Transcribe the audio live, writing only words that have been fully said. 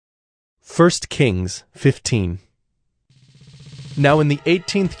1Kings 15. Now in the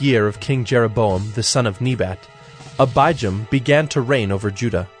 18th year of King Jeroboam the son of Nebat, Abijam began to reign over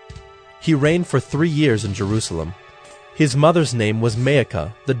Judah. He reigned for 3 years in Jerusalem. His mother's name was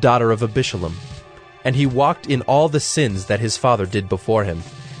Maacah, the daughter of Abishalom. And he walked in all the sins that his father did before him,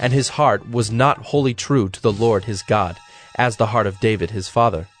 and his heart was not wholly true to the Lord his God, as the heart of David his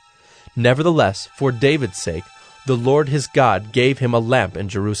father. Nevertheless, for David's sake, the Lord his God gave him a lamp in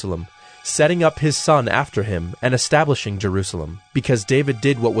Jerusalem, setting up his son after him and establishing Jerusalem, because David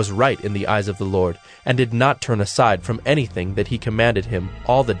did what was right in the eyes of the Lord, and did not turn aside from anything that he commanded him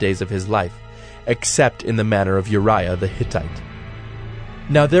all the days of his life, except in the manner of Uriah the Hittite.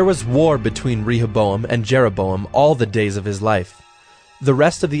 Now there was war between Rehoboam and Jeroboam all the days of his life. The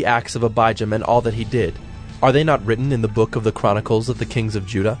rest of the acts of Abijam and all that he did, are they not written in the book of the Chronicles of the kings of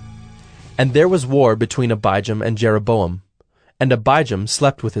Judah? And there was war between Abijam and Jeroboam. And Abijam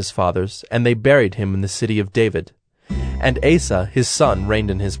slept with his fathers, and they buried him in the city of David. And Asa his son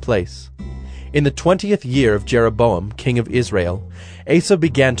reigned in his place. In the 20th year of Jeroboam king of Israel, Asa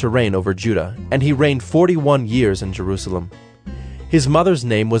began to reign over Judah, and he reigned 41 years in Jerusalem. His mother's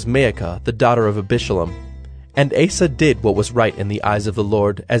name was Maacah, the daughter of Abishalom. And Asa did what was right in the eyes of the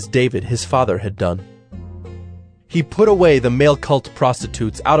Lord, as David his father had done. He put away the male cult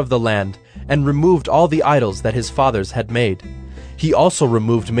prostitutes out of the land, and removed all the idols that his fathers had made. He also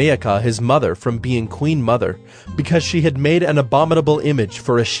removed Maacah his mother from being queen mother, because she had made an abominable image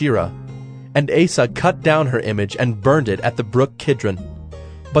for Asherah. And Asa cut down her image and burned it at the brook Kidron.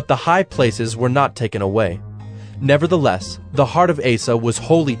 But the high places were not taken away. Nevertheless, the heart of Asa was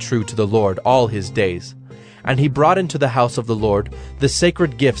wholly true to the Lord all his days. And he brought into the house of the Lord the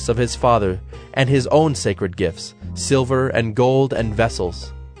sacred gifts of his father, and his own sacred gifts, silver and gold and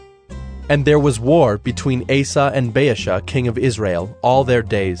vessels. And there was war between Asa and Baasha king of Israel all their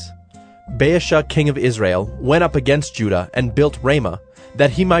days. Baasha king of Israel went up against Judah and built Ramah,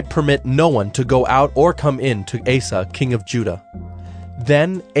 that he might permit no one to go out or come in to Asa king of Judah.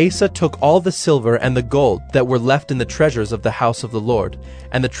 Then Asa took all the silver and the gold that were left in the treasures of the house of the Lord,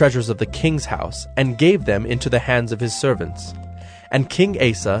 and the treasures of the king's house, and gave them into the hands of his servants. And King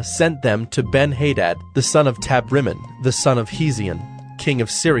Asa sent them to Ben-Hadad, the son of Tabrimmon, the son of Hezion, king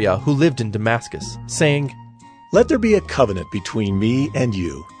of Syria, who lived in Damascus, saying, "Let there be a covenant between me and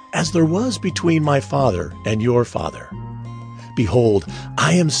you, as there was between my father and your father. Behold,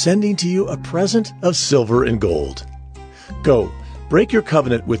 I am sending to you a present of silver and gold. Go, break your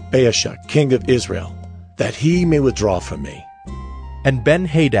covenant with Baasha, king of Israel, that he may withdraw from me." And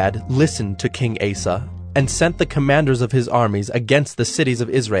Ben-Hadad listened to King Asa, and sent the commanders of his armies against the cities of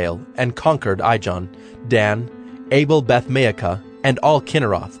Israel, and conquered Ijon, Dan, Abel-Beth-Maacah, and all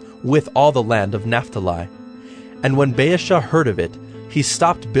Kinneroth, with all the land of Naphtali. And when Baasha heard of it, he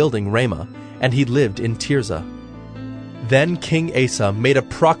stopped building Ramah, and he lived in Tirzah. Then King Asa made a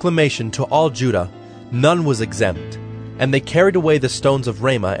proclamation to all Judah, none was exempt. And they carried away the stones of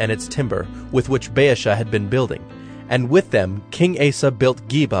Ramah and its timber, with which Baasha had been building. And with them King Asa built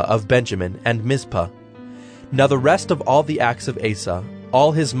Geba of Benjamin and Mizpah. Now the rest of all the acts of Asa,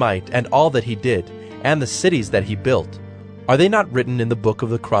 all his might, and all that he did, and the cities that he built, are they not written in the book of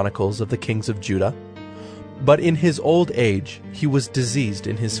the Chronicles of the kings of Judah? But in his old age he was diseased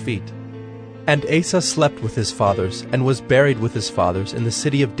in his feet. And Asa slept with his fathers, and was buried with his fathers in the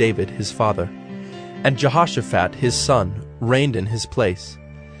city of David his father. And Jehoshaphat his son reigned in his place.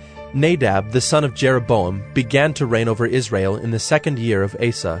 Nadab the son of Jeroboam began to reign over Israel in the 2nd year of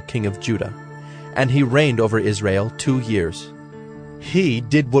Asa king of Judah. And he reigned over Israel 2 years. He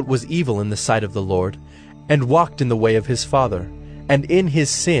did what was evil in the sight of the Lord, and walked in the way of his father, and in his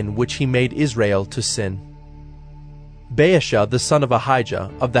sin which he made Israel to sin. Baasha the son of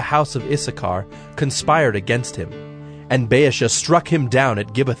Ahijah of the house of Issachar conspired against him. And Baasha struck him down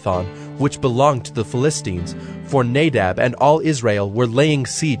at Gibbethon, which belonged to the Philistines, for Nadab and all Israel were laying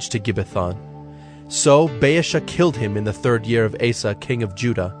siege to Gibbethon. So Baasha killed him in the 3rd year of Asa king of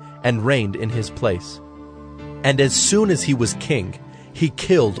Judah, and reigned in his place. And as soon as he was king, he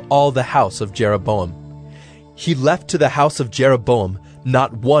killed all the house of Jeroboam. He left to the house of Jeroboam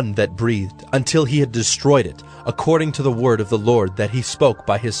not one that breathed, until he had destroyed it, according to the word of the Lord that he spoke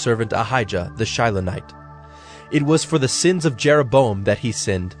by his servant Ahijah the Shilonite. It was for the sins of Jeroboam that he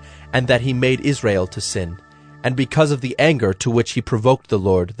sinned, and that he made Israel to sin, and because of the anger to which he provoked the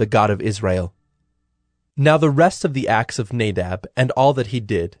Lord, the God of Israel. Now the rest of the acts of Nadab, and all that he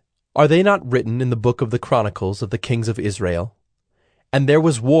did, are they not written in the book of the Chronicles of the kings of Israel? And there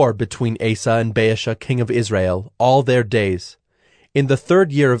was war between Asa and Baasha king of Israel all their days. In the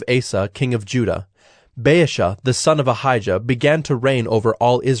 3rd year of Asa king of Judah, Baasha the son of Ahijah began to reign over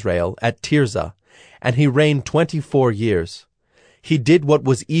all Israel at Tirzah, and he reigned 24 years. He did what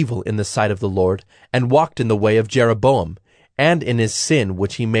was evil in the sight of the Lord, and walked in the way of Jeroboam, and in his sin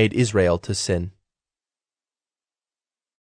which he made Israel to sin.